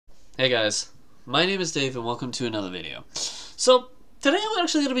Hey guys, my name is Dave and welcome to another video. So, today I'm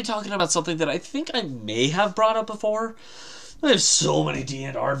actually going to be talking about something that I think I may have brought up before. I have so many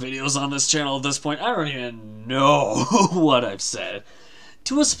D&R videos on this channel at this point, I don't even know what I've said,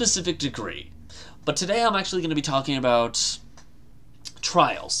 to a specific degree. But today I'm actually going to be talking about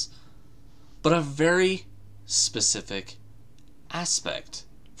trials, but a very specific aspect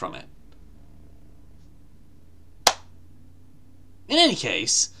from it. In any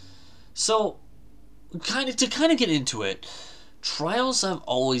case, so, to kind of get into it, trials have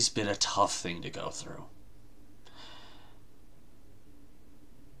always been a tough thing to go through.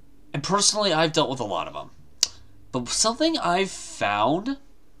 And personally, I've dealt with a lot of them. But something I've found,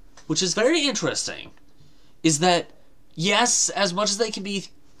 which is very interesting, is that, yes, as much as they can be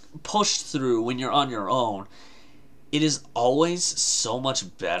pushed through when you're on your own, it is always so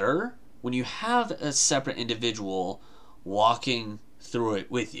much better when you have a separate individual walking through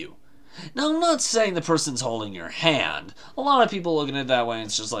it with you. Now, I'm not saying the person's holding your hand. A lot of people look at it that way and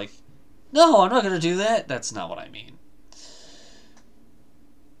it's just like, no, I'm not going to do that. That's not what I mean.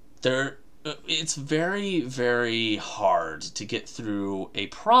 It's very, very hard to get through a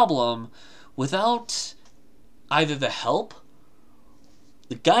problem without either the help,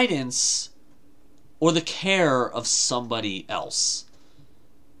 the guidance, or the care of somebody else.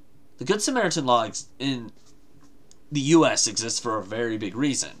 The Good Samaritan law in the U.S. exists for a very big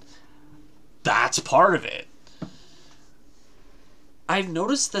reason. That's part of it. I've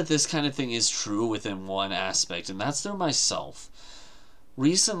noticed that this kind of thing is true within one aspect, and that's through myself.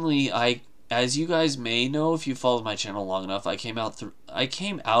 Recently, as you guys may know if you followed my channel long enough, I came out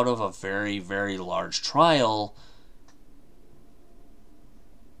of a very, very large trial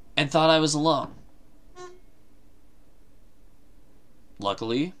and thought I was alone.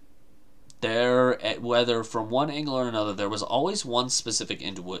 Luckily, whether from one angle or another, there was always one specific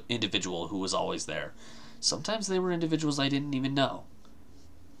individual who was always there. Sometimes they were individuals I didn't even know.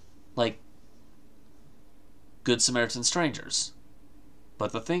 Like Good Samaritan strangers.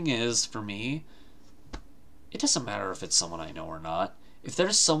 But the thing is, for me, it doesn't matter if it's someone I know or not. If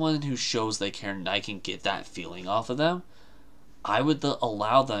there's someone who shows they care and I can get that feeling off of them, I would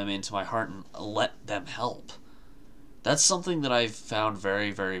allow them into my heart and let them help. That's something that I've found very,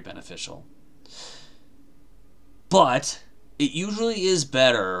 very beneficial. But it usually is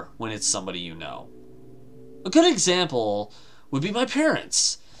better when it's somebody you know. A good example would be my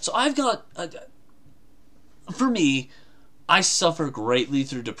parents. So I've got, for me, I suffer greatly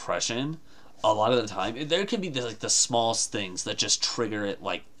through depression a lot of the time. There can be the smallest things that just trigger it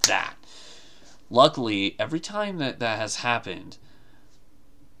like that. Luckily, every time that has happened,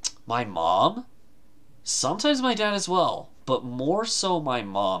 my mom, sometimes my dad as well, but more so my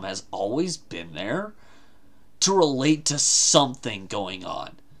mom has always been there to relate to something going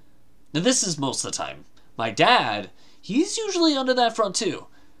on. Now this is most of the time. My dad, he's usually under that front too,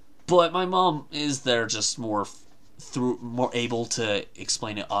 but my mom is there just more able to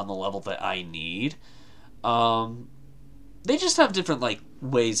explain it on the level that I need. They just have different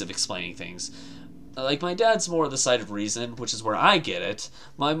ways of explaining things. Like, my dad's more the side of reason, which is where I get it.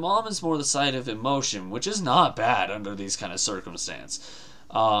 My mom is more the side of emotion, which is not bad under these kind of circumstances.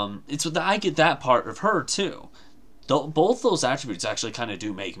 It's that I get that part of her, too. Both those attributes actually kind of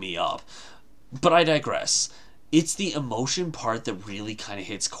do make me up. But I digress. It's the emotion part that really kind of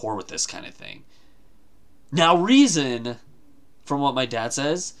hits core with this kind of thing. Now, reason, from what my dad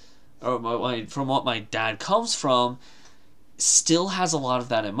says, or from what my dad comes from, still has a lot of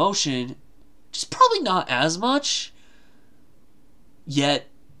that emotion, just probably not as much, yet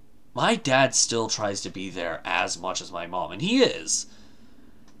my dad still tries to be there as much as my mom, and he is.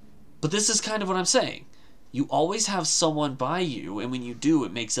 But this is kind of what I'm saying. You always have someone by you, and when you do,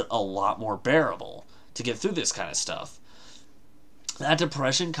 it makes it a lot more bearable to get through this kind of stuff. That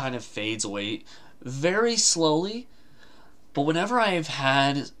depression kind of fades away very slowly, but whenever I've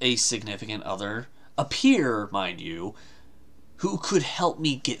had a significant other appear, mind you, who could help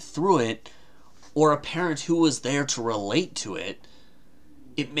me get through it, or a parent who was there to relate to it,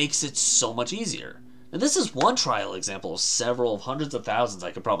 it makes it so much easier. Now, this is one trial example of several hundreds of thousands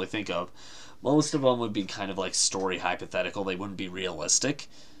I could probably think of. Most of them would be kind of like story hypothetical. They wouldn't be realistic.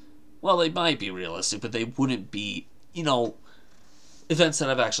 Well, they might be realistic, but they wouldn't be, events that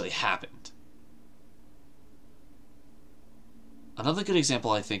have actually happened. Another good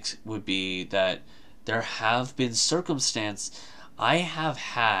example, I think, would be that there have been circumstances. I have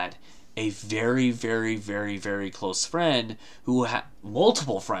had a very, very, very, very close friend who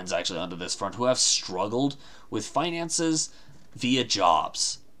multiple friends actually under this front who have struggled with finances via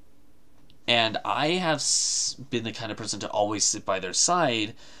jobs. And I have been the kind of person to always sit by their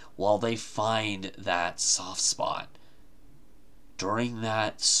side while they find that soft spot. During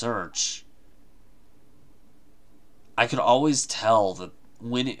that search, I could always tell that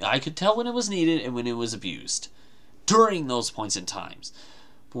I could tell when it was needed and when it was abused during those points in times.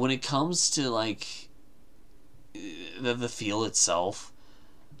 But when it comes to like the feel itself,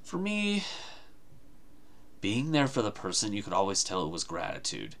 for me, being there for the person, you could always tell it was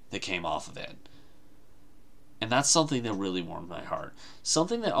gratitude that came off of it. And that's something that really warmed my heart.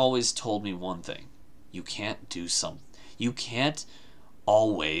 Something that always told me one thing. You can't do something. You can't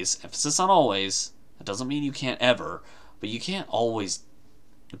always, emphasis on always, that doesn't mean you can't ever, but you can't always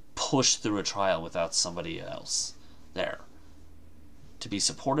push through a trial without somebody else there to be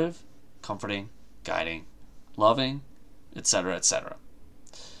supportive, comforting, guiding, loving, etc., etc.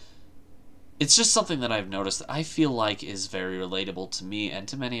 It's just something that I've noticed that I feel like is very relatable to me and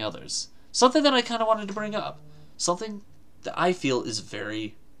to many others. Something that I kind of wanted to bring up. Something that I feel is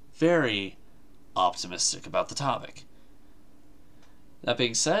very, very optimistic about the topic. That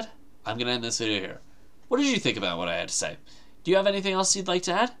being said, I'm going to end this video here. What did you think about what I had to say? Do you have anything else you'd like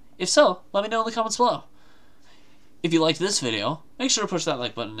to add? If so, let me know in the comments below. If you liked this video, make sure to push that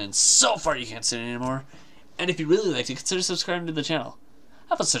like button in so far you can't see it anymore. And if you really like to, consider subscribing to the channel.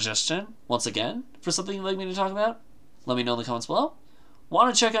 Have a suggestion, once again, for something you'd like me to talk about? Let me know in the comments below.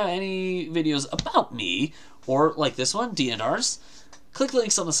 Want to check out any videos about me, or like this one, D&Rs? Click the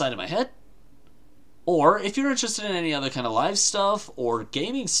links on the side of my head. Or if you're interested in any other kind of live stuff or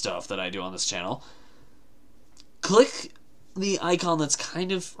gaming stuff that I do on this channel, click the icon that's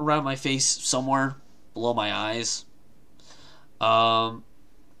kind of around my face somewhere below my eyes. I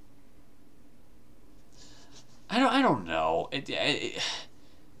don't know.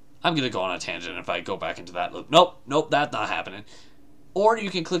 I'm gonna go on a tangent if I go back into that loop. Nope, that's not happening. Or you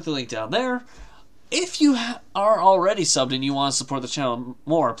can click the link down there. If you are already subbed and you want to support the channel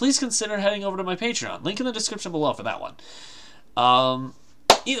more, please consider heading over to my Patreon. Link in the description below for that one.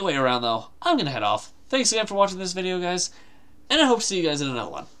 Either way around, though, I'm going to head off. Thanks again for watching this video, guys, and I hope to see you guys in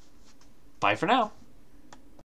another one. Bye for now.